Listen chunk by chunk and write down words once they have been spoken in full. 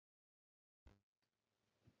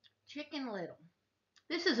Chicken Little.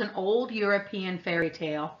 This is an old European fairy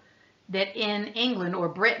tale that in England or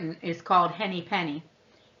Britain is called Henny Penny.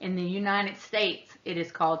 In the United States, it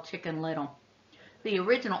is called Chicken Little. The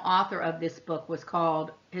original author of this book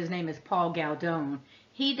his name is Paul Galdone.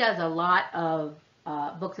 He does a lot of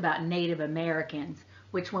books about Native Americans,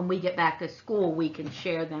 which when we get back to school, we can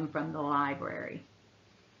share them from the library.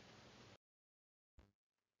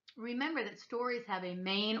 Remember that stories have a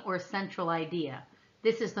main or central idea.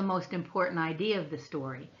 This is the most important idea of the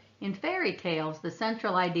story. In fairy tales, the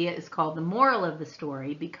central idea is called the moral of the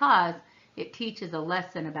story because it teaches a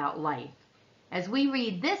lesson about life. As we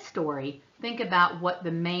read this story, think about what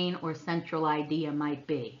the main or central idea might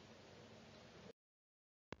be.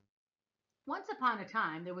 Once upon a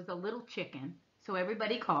time, there was a little chicken, so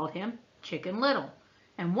everybody called him Chicken Little.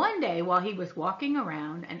 And one day, while he was walking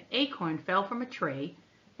around, an acorn fell from a tree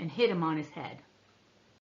and hit him on his head.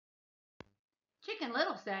 Chicken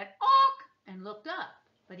Little said, "Awk," and looked up,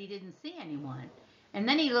 but he didn't see anyone. And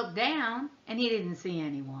then he looked down, and he didn't see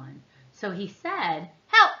anyone. So he said,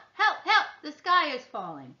 "Help, help, help, the sky is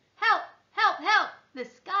falling. Help, help, help, the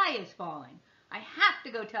sky is falling. I have to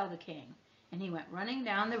go tell the king." And he went running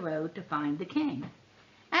down the road to find the king.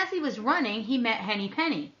 As he was running, he met Henny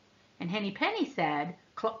Penny. And Henny Penny said,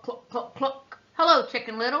 "Cluck, cluck, cluck, cluck. Hello,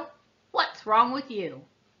 Chicken Little. What's wrong with you?"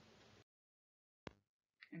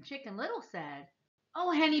 And Chicken Little said,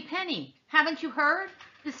 "Oh, Henny Penny, haven't you heard?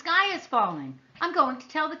 The sky is falling. I'm going to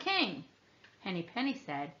tell the king." Henny Penny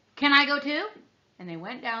said, "Can I go too?" And they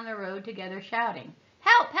went down the road together shouting,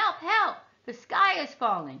 "Help, help, help, the sky is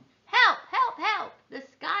falling. Help, help, help, the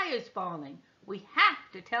sky is falling. We have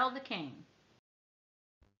to tell the king."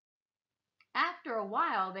 After a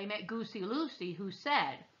while, they met Goosey Lucy, who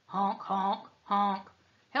said, "Honk, honk, honk.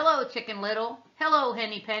 Hello, Chicken Little. Hello,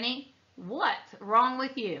 Henny Penny. What's wrong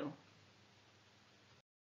with you?"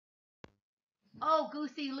 "Oh,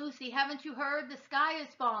 Goosey Lucy, haven't you heard? The sky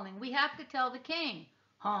is falling. We have to tell the king."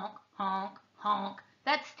 "Honk, honk, honk.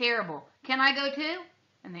 That's terrible. Can I go too?"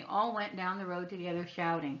 And they all went down the road together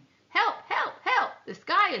shouting, "Help, help, help, the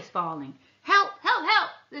sky is falling. Help, help,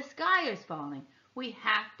 help, the sky is falling. We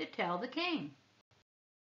have to tell the king."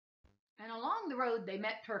 And along the road they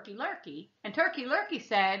met Turkey Lurkey, and Turkey Lurkey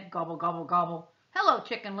said, "Gobble, gobble, gobble. Hello,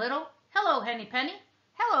 Chicken Little. Hello, Henny Penny.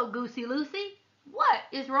 Hello, Goosey Lucy. What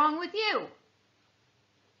is wrong with you?"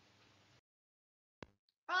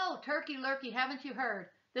 "Oh, Turkey Lurkey, haven't you heard?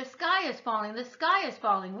 The sky is falling. The sky is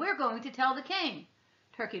falling. We're going to tell the king."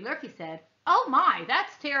 Turkey Lurkey said, "Oh my,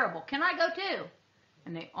 that's terrible. Can I go too?"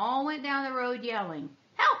 And they all went down the road yelling,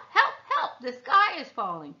 "Help, help, help, the sky is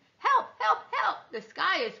falling. Help, help, help, the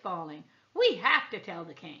sky is falling. We have to tell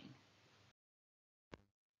the king."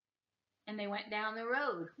 And they went down the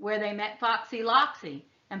road where they met Foxy Loxy.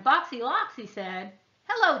 And Foxy Loxy said,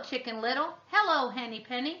 "Hello, Chicken Little. Hello, Henny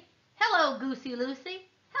Penny. Hello, Goosey Lucy.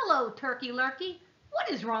 Hello, Turkey Lurkey. What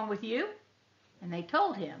is wrong with you?" And they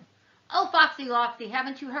told him, "Oh, Foxy Loxy,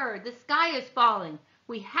 haven't you heard? The sky is falling.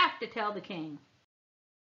 We have to tell the king."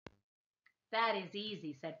 "That is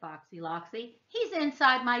easy," said Foxy Loxy. "He's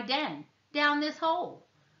inside my den, down this hole.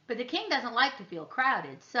 But the king doesn't like to feel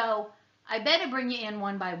crowded, so I better bring you in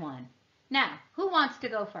one by one. Now, who wants to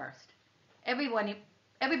go first?" Everybody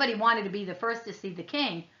wanted to be the first to see the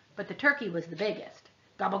king, but the turkey was the biggest.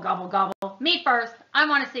 "Gobble, gobble, gobble. Me first. I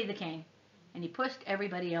want to see the king." And he pushed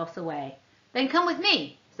everybody else away. "Then come with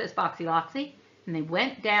me," says Foxy Loxy. And they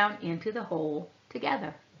went down into the hole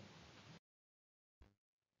together.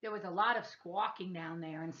 There was a lot of squawking down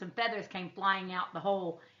there, and some feathers came flying out the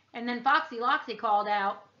hole. And then Foxy Loxy called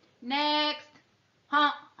out, "Next!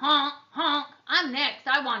 Honk, honk, honk. I'm next.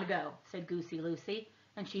 I want to go," said Goosey Lucy.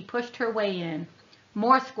 And she pushed her way in.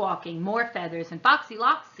 More squawking, more feathers, and Foxy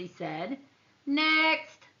Loxy said,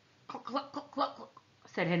 "Next!" "Cluck, cluck, cluck, cluck, cluck,"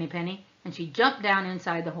 said Henny Penny, and she jumped down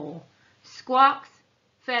inside the hole. Squawks,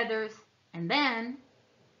 feathers, and then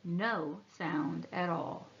no sound at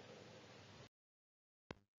all.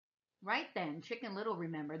 Right then, Chicken Little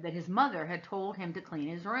remembered that his mother had told him to clean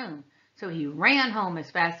his room, so he ran home as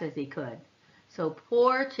fast as he could. So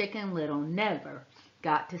poor Chicken Little never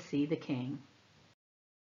got to see the king.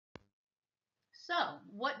 So,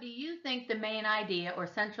 what do you think the main idea or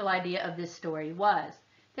central idea of this story was?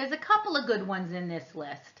 There's a couple of good ones in this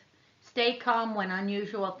list. Stay calm when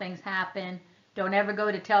unusual things happen. Don't ever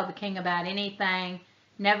go to tell the king about anything.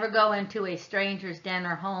 Never go into a stranger's den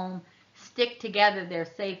or home. Stick together, their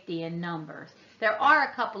safety in numbers. There are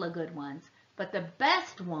a couple of good ones, but the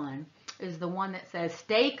best one is the one that says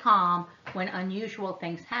stay calm when unusual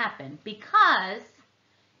things happen, because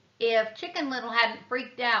if Chicken Little hadn't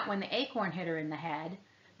freaked out when the acorn hit her in the head,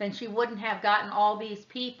 then she wouldn't have gotten all these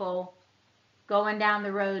people going down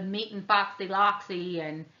the road, meeting Foxy Loxy,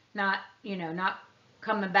 and not, not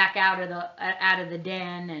coming back out of the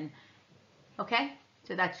den. And okay,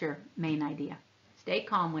 so that's your main idea. Stay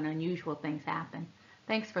calm when unusual things happen.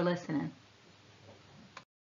 Thanks for listening.